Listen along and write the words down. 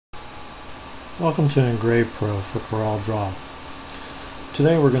Welcome to EngravePro for CorelDRAW.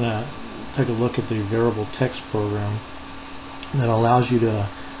 Today we're going to take a look at the VariableText program that allows you to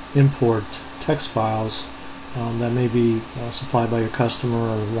import text files that may be supplied by your customer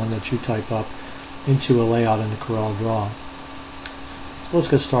or one that you type up into a layout in the CorelDRAW. So let's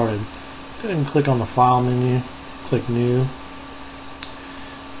get started. Go ahead and click on the File menu, click New.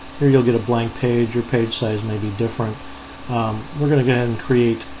 Here you'll get a blank page. Your page size may be different. We're going to go ahead and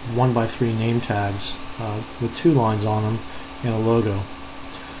create 1x3 name tags with 2 lines on them and a logo.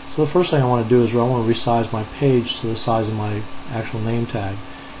 So the first thing I want to do is I want to resize my page to the size of my actual name tag.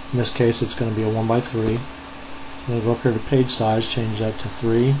 In this case it's going to be a 1x3. I'm going to go up here to page size, change that to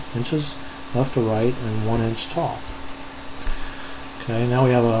 3 inches left to right and 1 inch tall. Okay, now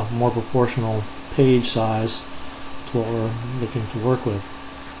we have a more proportional page size to what we're looking to work with.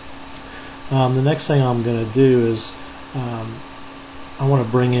 The next thing I'm going to do is I want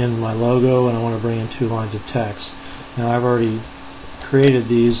to bring in my logo and I want to bring in 2 lines of text. Now I've already created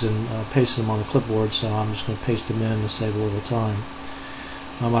these and pasted them on the clipboard, so I'm just going to paste them in to save a little time.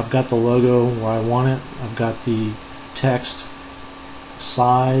 I've got the logo where I want it. I've got the text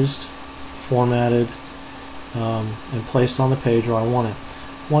sized, formatted, and placed on the page where I want it.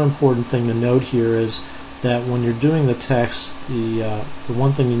 One important thing to note here is that when you're doing the text, the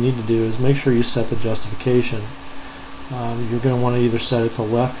one thing you need to do is make sure you set the justification. You're going to want to either set it to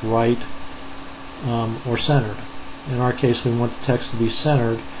left, right, or centered. In our case, we want the text to be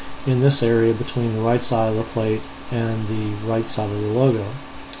centered in this area between the right side of the plate and the right side of the logo.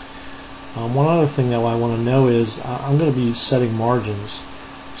 One other thing that I want to know is I'm going to be setting margins.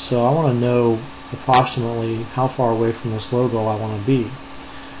 So I want to know approximately how far away from this logo I want to be.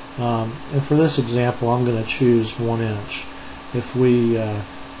 And for this example, I'm going to choose 1 inch. If we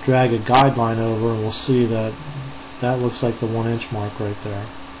drag a guideline over, we'll see that that looks like the 1 inch mark right there.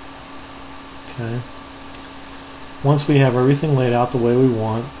 Okay. Once we have everything laid out the way we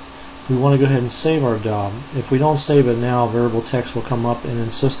want to go ahead and save our job. If we don't save it now, VariableText will come up and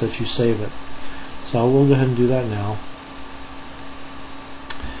insist that you save it. So we'll go ahead and do that now.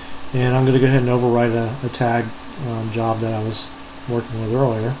 And I'm going to go ahead and overwrite a tag job that I was working with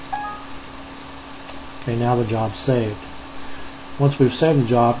earlier. Okay, now the job's saved. Once we've saved the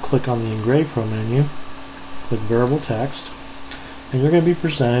job, click on the EngravePro menu, click VariableText, and you're going to be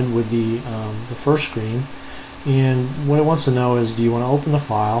presented with the first screen. And what it wants to know is, do you want to open the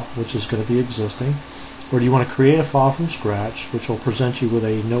file, which is going to be existing, or do you want to create a file from scratch, which will present you with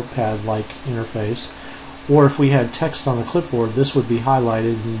a notepad-like interface, or if we had text on the clipboard, this would be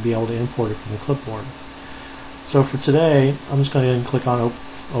highlighted and you'd be able to import it from the clipboard. So for today, I'm just going to click on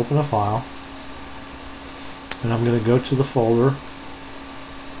open a file, and I'm going to go to the folder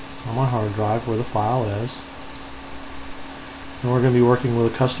on my hard drive where the file is, and we're going to be working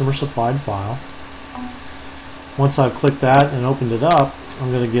with a customer supplied file. Once I've clicked that and opened it up,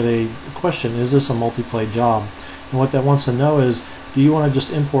 I'm going to get a question: is this a multi-plate job? And what that wants to know is, do you want to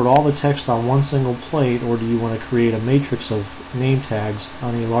just import all the text on one single plate, or do you want to create a matrix of name tags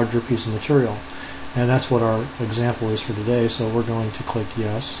on a larger piece of material? And that's what our example is for today, so we're going to click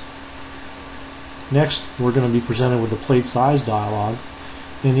yes. Next, we're going to be presented with the plate size dialog.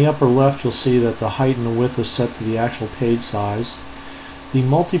 In the upper left, you'll see that the height and the width is set to the actual page size. The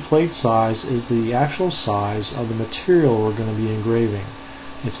multi-plate size is the actual size of the material we're going to be engraving.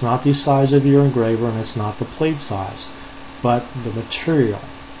 It's not the size of your engraver, and it's not the plate size, but the material.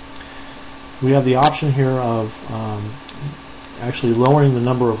 We have the option here of actually lowering the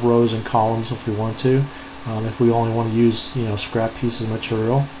number of rows and columns if we want to, if we only want to use scrap pieces of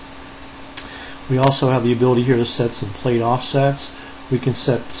material. We also have the ability here to set some plate offsets. We can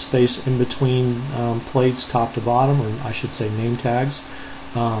set space in between plates top to bottom, or I should say name tags.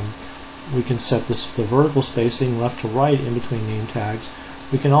 We can set the vertical spacing left to right in between name tags.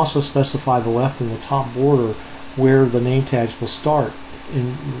 We can also specify the left and the top border where the name tags will start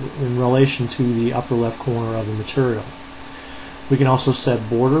in relation to the upper left corner of the material. We can also set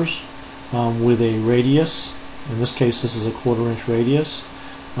borders with a radius. In this case, this is a 1/4 inch radius.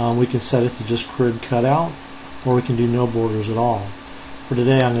 We can set it to just crib cutout, or we can do no borders at all. For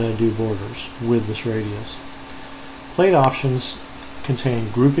today, I'm going to do borders with this radius. Plate options contain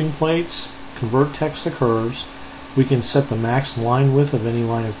grouping plates, convert text to curves. We can set the max line width of any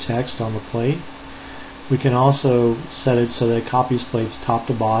line of text on the plate. We can also set it so that it copies plates top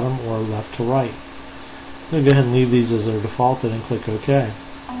to bottom or left to right. I'm going to go ahead and leave these as they're defaulted and click OK.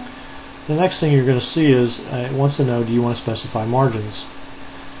 The next thing you're going to see is it wants to know, do you want to specify margins?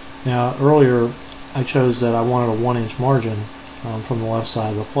 Now earlier I chose that I wanted a 1 inch margin from the left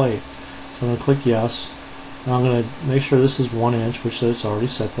side of the plate. So I'm going to click yes, Now I'm going to make sure this is 1 inch, which it's already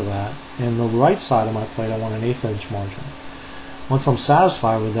set to that. And the right side of my plate, I want an 1/8 inch margin. Once I'm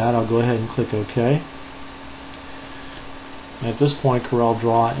satisfied with that, I'll go ahead and click OK. At this point,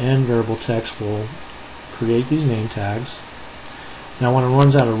 CorelDRAW and VariableText will create these name tags. Now when it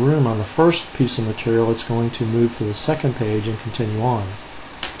runs out of room on the first piece of material, it's going to move to the second page and continue on.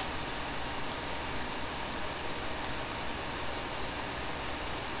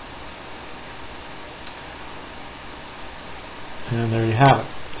 And there you have it.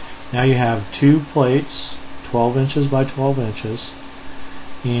 Now you have 2 plates, 12 inches by 12 inches,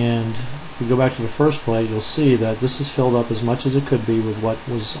 and if we go back to the first plate, you'll see that this is filled up as much as it could be with what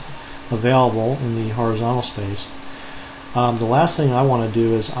was available in the horizontal space. The last thing I want to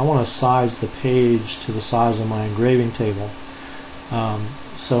do is I want to size the page to the size of my engraving table.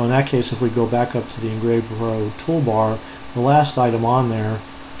 So in that case, if we go back up to the EngravePro toolbar, the last item on there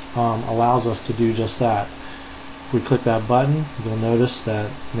allows us to do just that. If we click that button, you'll notice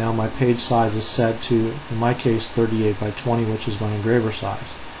that now my page size is set to, in my case, 38 by 20, which is my engraver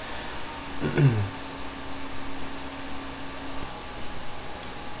size.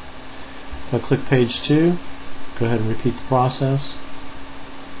 If I click page 2, go ahead and repeat the process.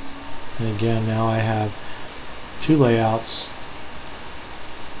 And again, now I have 2 layouts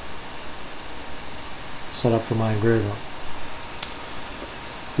set up for my engraver.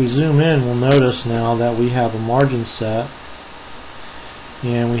 If we zoom in, we'll notice now that we have a margin set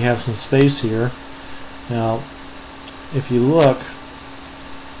and we have some space here. Now if you look,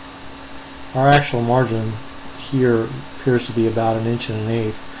 our actual margin here appears to be about 1 1/8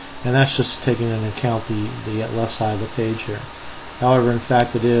 inches, and that's just taking into account the left side of the page here. However, in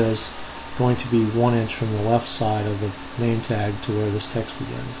fact, it is going to be 1 inch from the left side of the name tag to where this text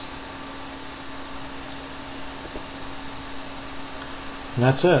begins. And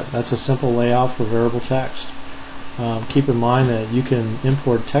that's it. That's a simple layout for variable text. Keep in mind that you can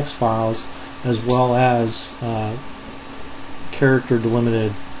import text files as well as character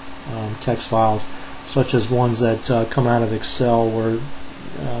delimited text files, such as ones that come out of Excel, where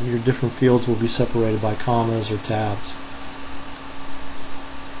your different fields will be separated by commas or tabs.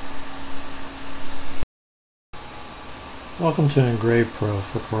 Welcome to EngravePro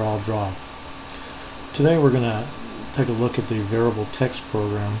for CorelDRAW. Today we're going to take a look at the VariableText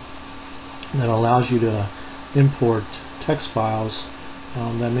program that allows you to import text files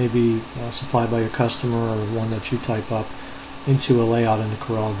that may be supplied by your customer or one that you type up into a layout into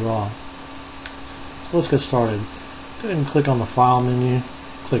CorelDRAW. So let's get started. Go ahead and click on the File menu,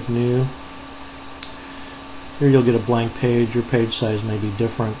 click New. Here you'll get a blank page. Your page size may be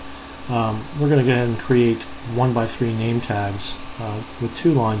different. We're going to go ahead and create 1 by 3 name tags with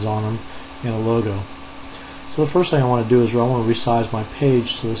 2 lines on them and a logo. So the first thing I want to do is I want to resize my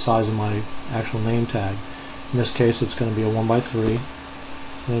page to the size of my actual name tag. In this case, it's going to be a 1 by 3. I'm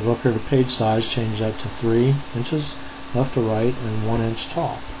going to go up here to page size, change that to 3 inches left to right and 1 inch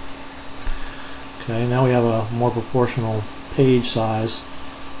tall. Okay, now we have a more proportional page size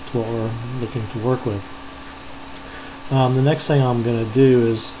to what we're looking to work with. The next thing I'm going to do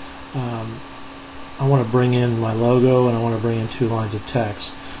is I want to bring in my logo and I want to bring in 2 lines of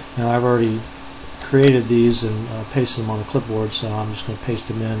text. Now I've already created these and pasted them on the clipboard, so I'm just going to paste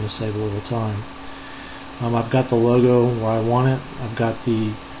them in to save a little time. I've got the logo where I want it. I've got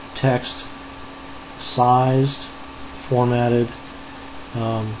the text sized, formatted,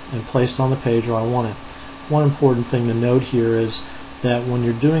 and placed on the page where I want it. One important thing to note here is that when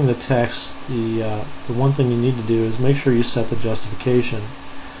you're doing the text, the one thing you need to do is make sure you set the justification.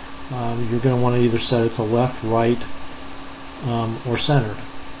 You're going to want to either set it to left, right, or centered.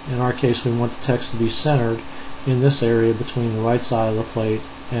 In our case, we want the text to be centered in this area between the right side of the plate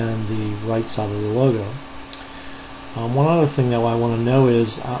and the right side of the logo. One other thing that I want to know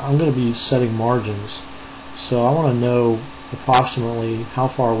is I'm going to be setting margins, so I want to know approximately how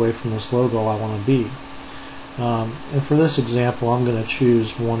far away from this logo I want to be. And for this example, I'm going to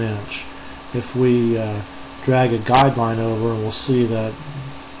choose 1 inch. If we drag a guideline over, we'll see that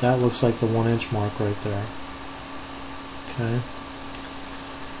that looks like the 1 inch mark right there. Okay.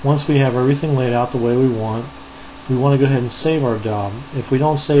 Once we have everything laid out the way we want to go ahead and save our job. If we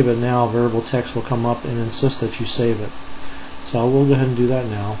don't save it now, VariableText will come up and insist that you save it. So we'll go ahead and do that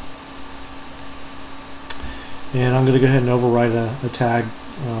now. And I'm going to go ahead and overwrite a tag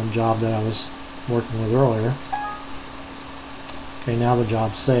job that I was working with earlier. Okay, now the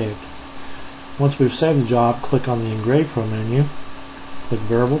job's saved. Once we've saved the job, click on the EngravePro menu, click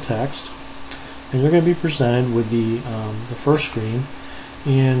VariableText, and you're going to be presented with the first screen.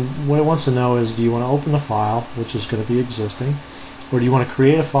 And what it wants to know is, do you want to open the file, which is going to be existing, or do you want to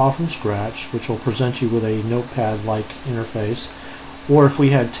create a file from scratch, which will present you with a notepad-like interface, or if we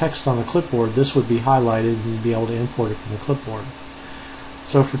had text on the clipboard, this would be highlighted and you'd be able to import it from the clipboard.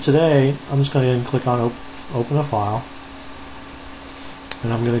 So for today, I'm just going to click on open a file,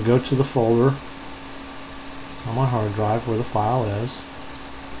 and I'm going to go to the folder on my hard drive where the file is,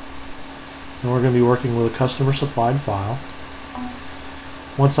 and we're going to be working with a customer supplied file.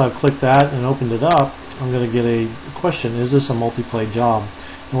 Once I've clicked that and opened it up, I'm going to get a question: is this a multi-plate job?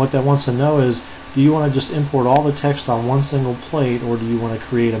 And what that wants to know is, do you want to just import all the text on one single plate, or do you want to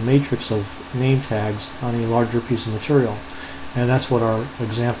create a matrix of name tags on a larger piece of material? And that's what our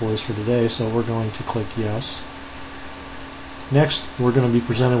example is for today, so we're going to click yes. Next, we're going to be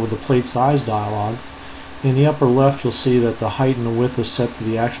presented with the plate size dialog. In the upper left, you'll see that the height and the width is set to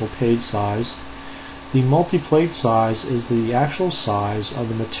the actual page size. The multi-plate size is the actual size of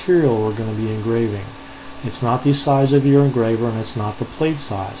the material we're going to be engraving. It's not the size of your engraver, and it's not the plate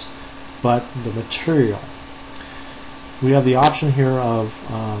size, but the material. We have the option here of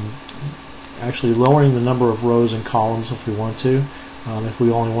actually lowering the number of rows and columns if we want to, if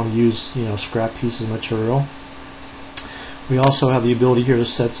we only want to use scrap pieces of material. We also have the ability here to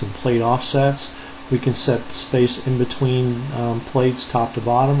set some plate offsets. We can set space in between plates top to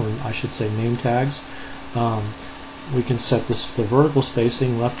bottom, or I should say name tags. We can set the vertical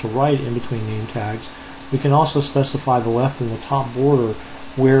spacing left to right in between name tags. We can also specify the left and the top border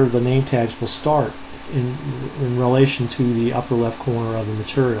where the name tags will start in relation to the upper left corner of the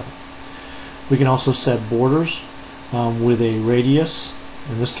material. We can also set borders with a radius.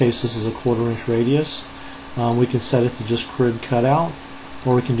 In this case, this is a 1/4 inch radius. We can set it to just grid cutout,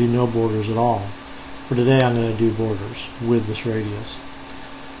 or we can do no borders at all. For today, I'm going to do borders with this radius.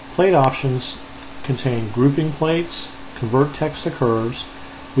 Plate options contain grouping plates, convert text to curves.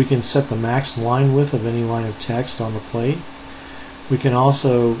 We can set the max line width of any line of text on the plate. We can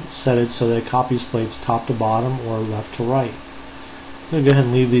also set it so that it copies plates top to bottom or left to right. I'm going to go ahead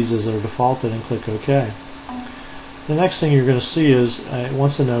and leave these as they're defaulted and click OK. The next thing you're going to see is it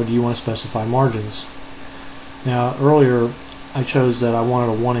wants to know, do you want to specify margins? Now earlier I chose that I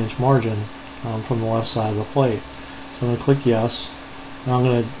wanted a 1-inch margin from the left side of the plate. So I'm going to click yes. Now I'm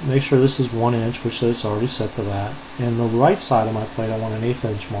going to make sure this is 1 inch, which it's already set to that. And the right side of my plate I want an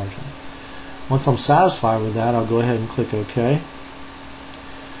 1/8 inch margin. Once I'm satisfied with that, I'll go ahead and click OK.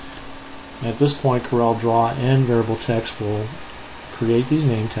 At this point, CorelDRAW and VariableText will create these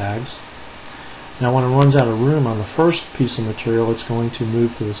name tags. Now when it runs out of room on the first piece of material, it's going to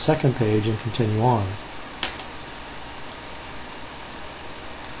move to the second page and continue on.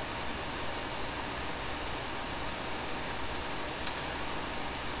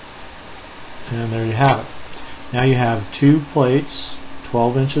 And there you have it. Now you have 2 plates,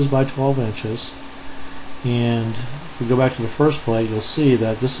 12 inches by 12 inches, and if we go back to the first plate, you'll see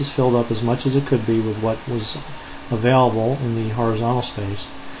that this is filled up as much as it could be with what was available in the horizontal space.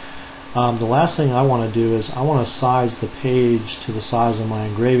 The last thing I want to do is I want to size the page to the size of my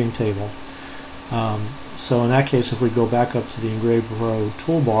engraving table. So in that case, if we go back up to the EngravePro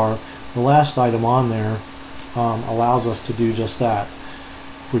toolbar, the last item on there allows us to do just that.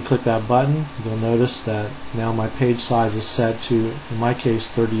 If we click that button, you'll notice that now my page size is set to, in my case,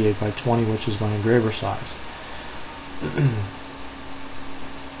 38 by 20, which is my engraver size.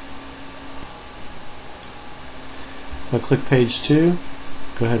 If I click page 2,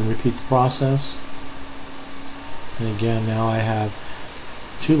 go ahead and repeat the process. And again, now I have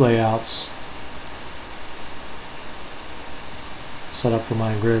 2 layouts set up for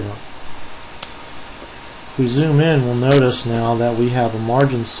my engraver. If we zoom in, we'll notice now that we have a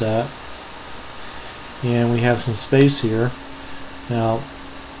margin set and we have some space here. Now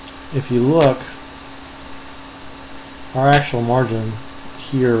if you look, our actual margin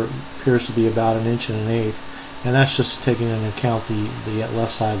here appears to be about 1 1/8 inches, and that's just taking into account the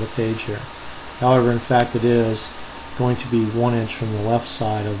left side of the page here. However, in fact, it is going to be 1 inch from the left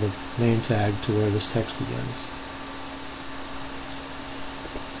side of the name tag to where this text begins.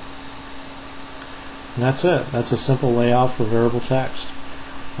 And that's it. That's a simple layout for VariableText.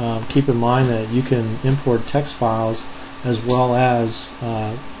 Keep in mind that you can import text files as well as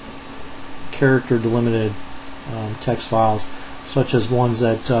character delimited text files, such as ones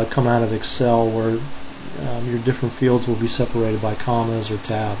that come out of Excel where your different fields will be separated by commas or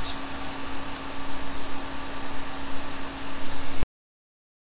tabs.